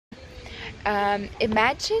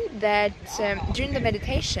Imagine that during the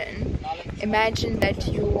meditation, imagine that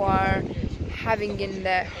you are having in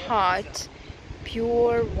the heart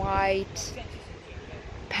pure white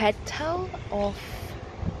petal of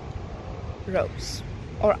rose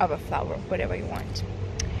or other flower, whatever you want,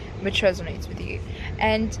 which resonates with you.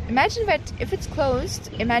 And imagine that if it's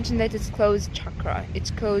closed, imagine that it's closed chakra,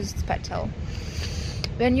 it's closed petal.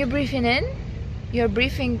 When you're breathing in, you're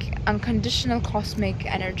breathing unconditional cosmic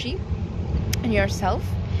energy in yourself,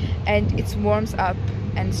 and it warms up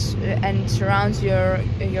and surrounds your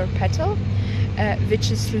petal,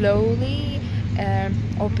 which is slowly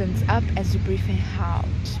opens up as you breathe in out.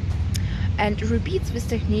 And repeat this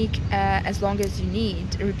technique as long as you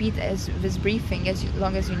need. Repeat this breathing as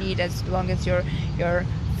long as you need, as long as your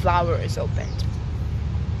flower is opened.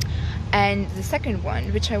 And the second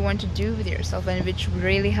one, which I want to do with yourself and which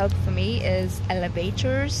really helped for me, is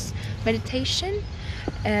elevators meditation.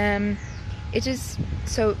 It is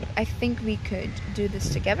so. I think we could do this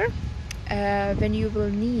together. When you will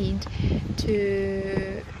need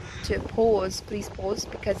to pause, please pause,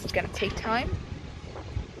 because it's gonna take time.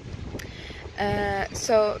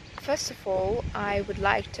 So first of all, I would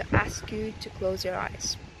like to ask you to close your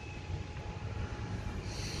eyes.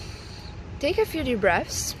 Take a few deep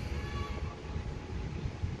breaths.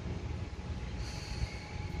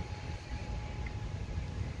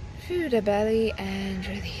 Through the belly and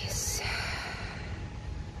release.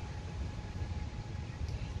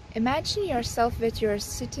 Imagine yourself that you're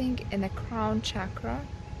sitting in the crown chakra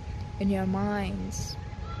in your minds.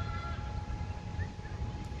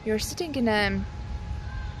 You're sitting in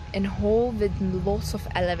a hall with lots of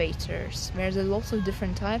elevators. There's a lot of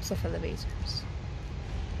different types of elevators.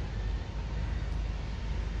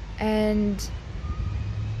 And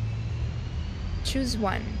choose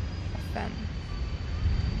one of them.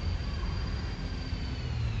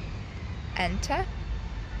 Enter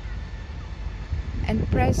and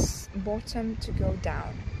press bottom to go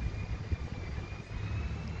down.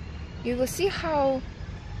 You will see how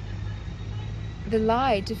the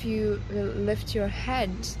light, if you lift your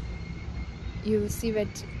head, you will see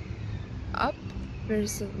that up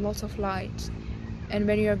there's a lot of light, and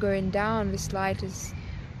when you are going down, this light is,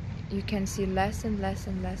 you can see less and less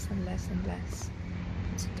and less and less and less.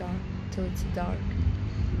 It's dark till it's dark.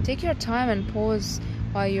 Take your time and pause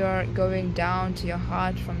while you are going down to your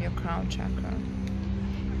heart from your crown chakra.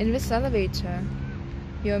 In this elevator,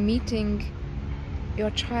 you're meeting your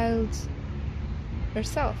child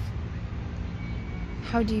yourself.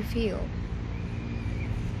 How do you feel?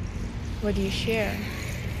 What do you share?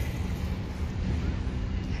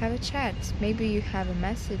 Have a chat. Maybe you have a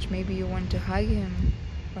message. Maybe you want to hug him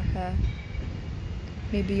or her.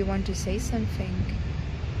 Maybe you want to say something.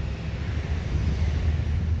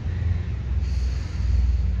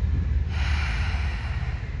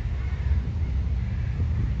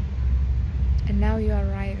 And now you are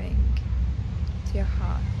arriving to your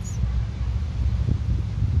heart.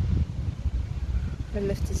 The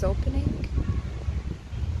lift is opening,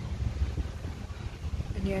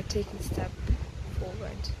 and you are taking a step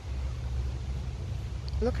forward.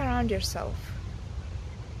 Look around yourself.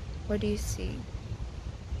 What do you see?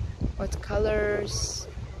 What colors?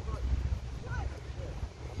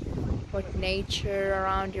 What nature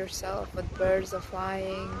around yourself? What birds are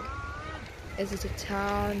flying? Is it a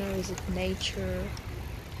town or is it nature?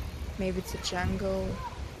 Maybe it's a jungle,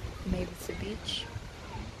 maybe it's a beach.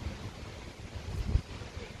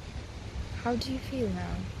 How do you feel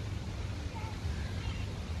now?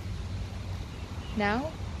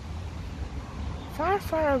 Now, far,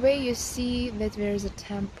 far away you see that there is a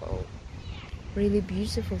temple, really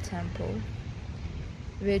beautiful temple,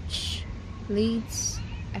 which leads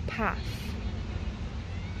a path.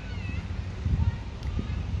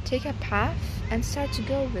 Take a path and start to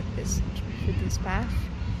go with this path,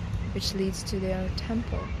 which leads to their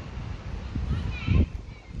temple.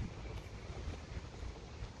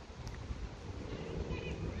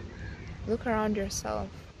 Look around yourself.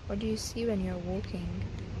 What do you see when you're walking?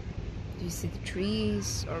 Do you see the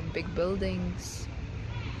trees or big buildings?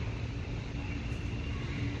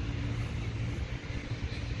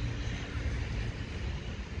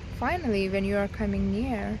 Finally, when you are coming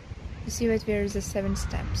near, you see that there is a 7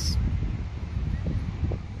 steps.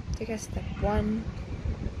 Take a step. 1,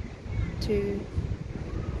 2,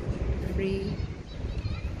 3,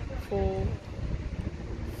 4,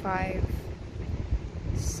 5,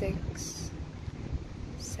 6,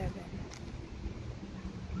 7.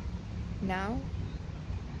 Now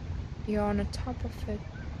you're on the top of the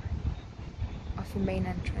main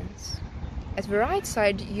entrance. At the right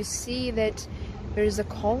side you see that there is a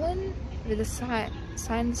column with a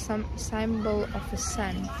symbol of a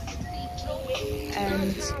sun,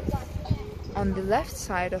 and on the left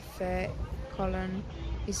side of the column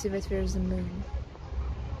you see that there is a moon.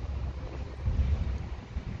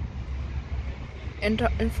 And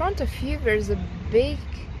in front of you there's a big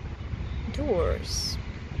doors.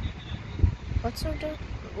 What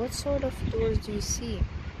sort of doors do you see?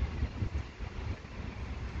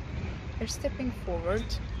 They're stepping forward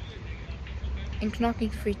and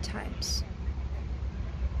knocking 3 times.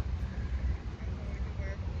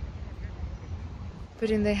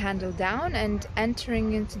 Putting the handle down and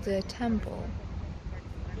entering into the temple.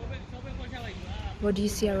 What do you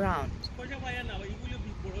see around?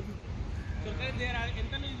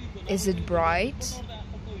 Is it bright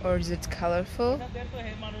or is it colorful?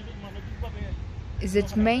 Is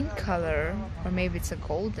it main color or maybe it's a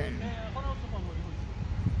golden?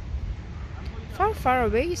 Far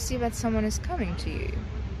away you see that someone is coming to you.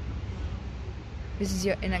 This is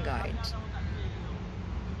your inner guide.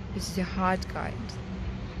 This is your heart guide.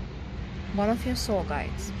 One of your soul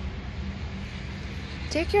guides.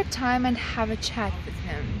 Take your time and have a chat with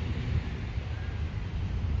him.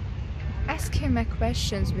 Ask him a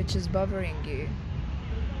question which is bothering you.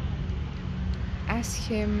 Ask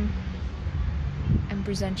him and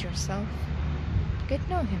present yourself. Get to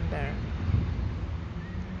know him better.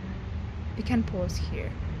 We can pause here.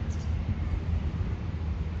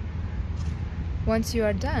 Once you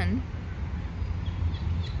are done,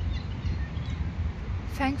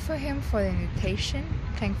 thank for him for the invitation,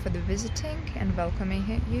 thank for the visiting and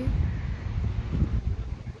welcoming you.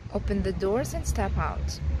 Open the doors and step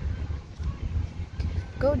out.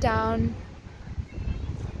 Go down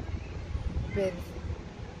with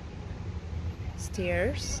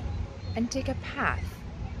stairs and take a path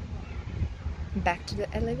back to the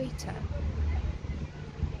elevator.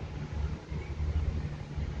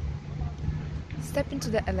 Step into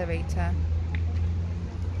the elevator.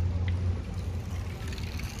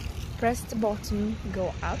 Press the button,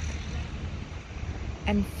 go up,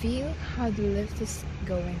 and feel how the lift is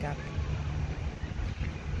going up.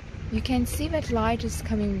 You can see that light is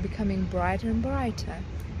becoming brighter and brighter,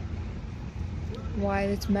 while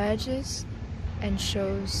it merges and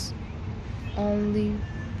shows only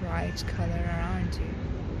bright color around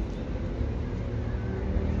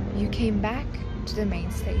you. You came back to the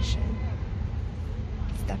main station.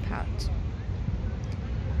 Step out.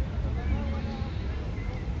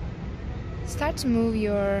 Start to move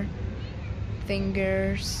your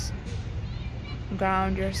fingers,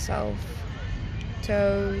 ground yourself,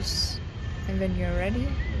 toes, and when you're ready,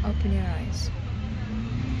 open your eyes.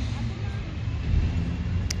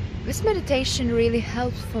 This meditation really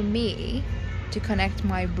helped for me to connect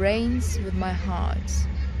my brains with my heart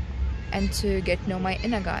and to get to know my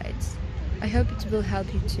inner guides. I hope it will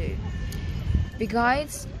help you too. The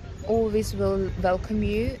guides always will welcome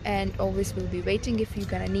you and always will be waiting if you're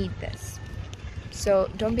gonna need this. So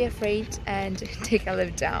don't be afraid and take a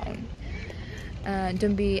lift down.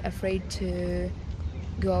 Don't be afraid to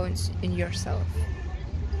go in yourself,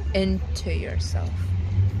 into yourself,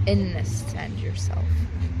 understand yourself.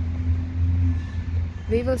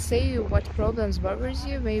 We will say you what problems bothers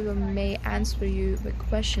you. We may answer you the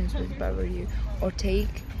questions which bother you, or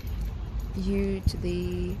take you to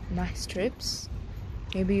the nice trips.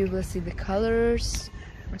 Maybe you will see the colors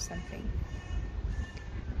or something.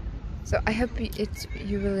 So I hope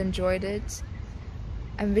you will enjoy it.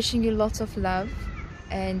 I'm wishing you lots of love,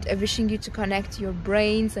 and I'm wishing you to connect your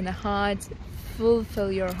brains and hearts,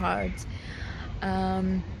 fulfill your heart.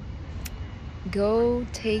 Go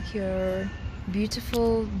take your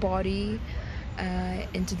beautiful body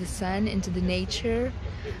into the sun, into the nature.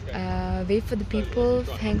 Wait for the people,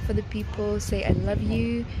 thank for the people, say I love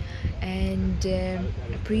you, and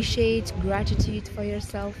appreciate, gratitude for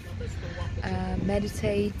yourself.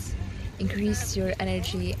 Meditate, increase your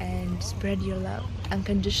energy and spread your love,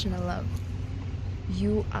 unconditional love.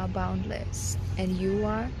 You are boundless and you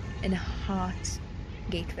are in a heart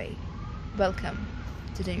gateway. Welcome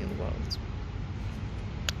to the new world.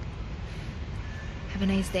 Have a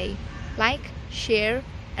nice day. Like, share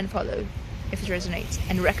and follow if it resonates,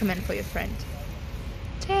 and recommend for your friend.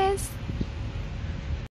 Cheers!